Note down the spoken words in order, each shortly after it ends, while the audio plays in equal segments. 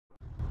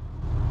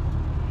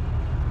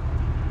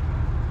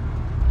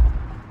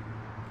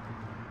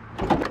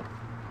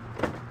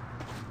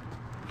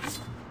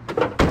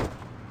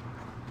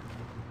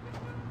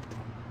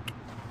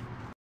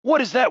What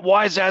is that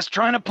wise ass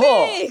trying to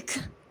pull? Big!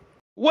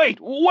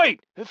 Wait!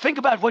 Think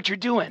about what you're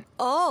doing.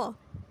 Oh,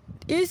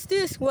 is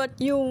this what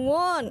you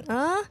want,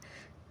 huh?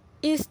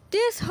 Is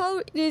this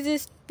how this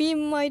is be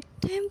my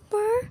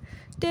temper?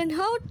 Then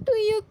how do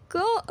you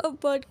go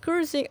about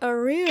cursing a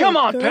real Come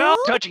on, girl? pal!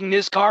 Touching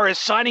this car is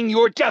signing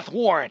your death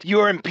warrant.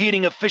 You're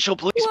impeding official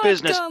police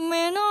business. What the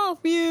man of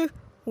you?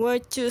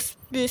 What just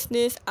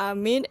business I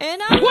mean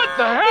and I What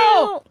the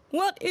hell? you.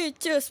 What is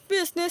just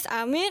business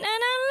I mean and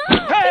I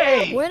love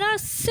Hey! you. When I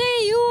say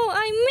you,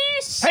 I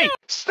miss Hey, you.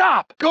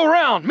 stop! Go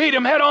around, meet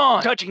him head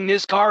on! Touching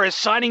this car is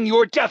signing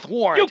your death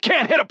warrant. You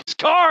can't hit a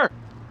car!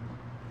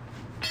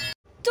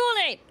 Too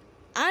late.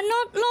 I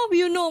not love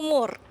you no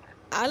more.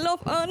 I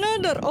love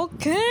another,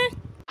 okay?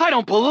 I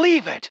don't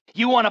believe it!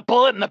 You want a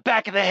bullet in the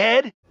back of the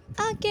head?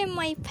 I'll get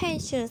my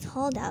patience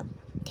hold up.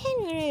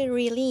 Temporary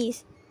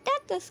release.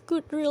 That's a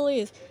good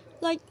release.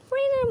 Like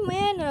freedom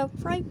man or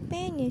a fried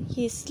pan in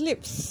his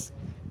lips.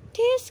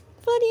 This,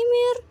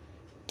 Vladimir,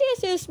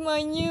 this is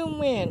my new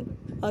man.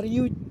 Are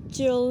you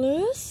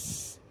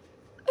jealous?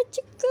 A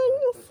chicken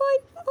you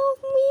fight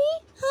of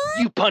me,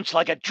 huh? You punch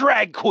like a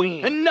drag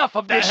queen! Enough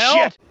of this hell?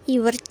 shit!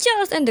 You were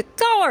just and the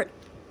coward.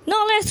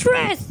 Now let's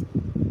rest.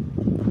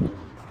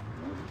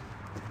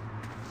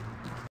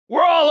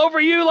 We're all over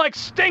you like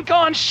stink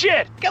on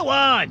shit! Go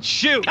on,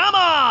 shoot! Come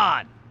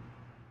on!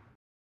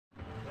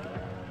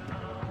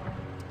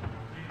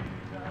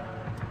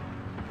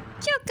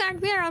 You got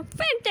wear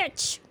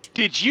advantage.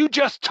 Did you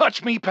just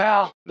touch me,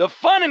 pal? The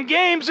fun and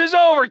games is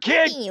over,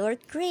 kid! You're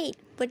great,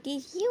 but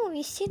did you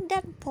reach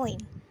that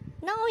point?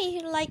 Now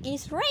he like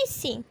is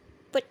racing,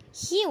 but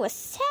he was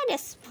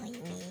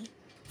satisfying me.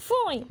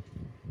 Fine.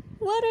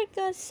 What did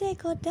God say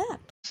got that?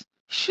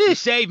 You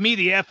saved me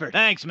the effort.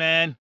 Thanks,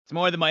 man. It's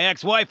more than my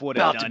ex-wife would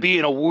have About done. to be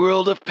in a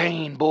world of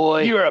pain,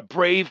 boy. You're a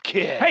brave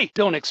kid. Hey,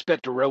 don't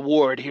expect a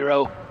reward,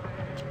 hero.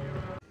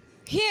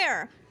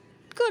 Here.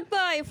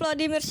 Goodbye,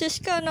 Vladimir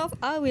Shishkanov.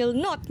 I will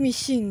not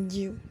missing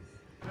you.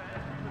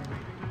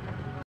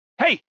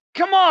 Hey,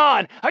 come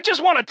on! I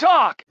just want to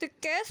talk! The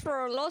gas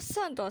for Los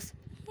Santos.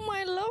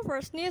 My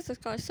lovers needs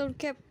to soon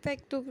get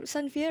back to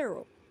San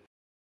Fierro.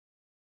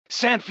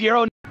 San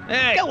Fierro...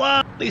 Hey, go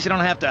on! At least I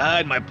don't have to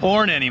hide my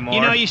porn anymore.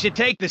 You know, you should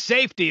take the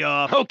safety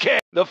off. Okay,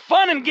 the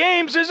fun and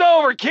games is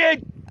over,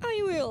 kid!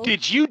 I will.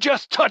 Did you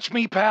just touch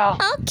me, pal?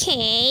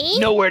 Okay.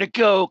 Nowhere to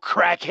go,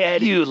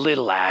 crackhead. You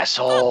little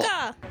asshole.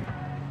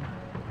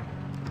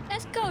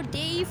 Let's go,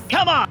 Dave.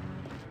 Come on!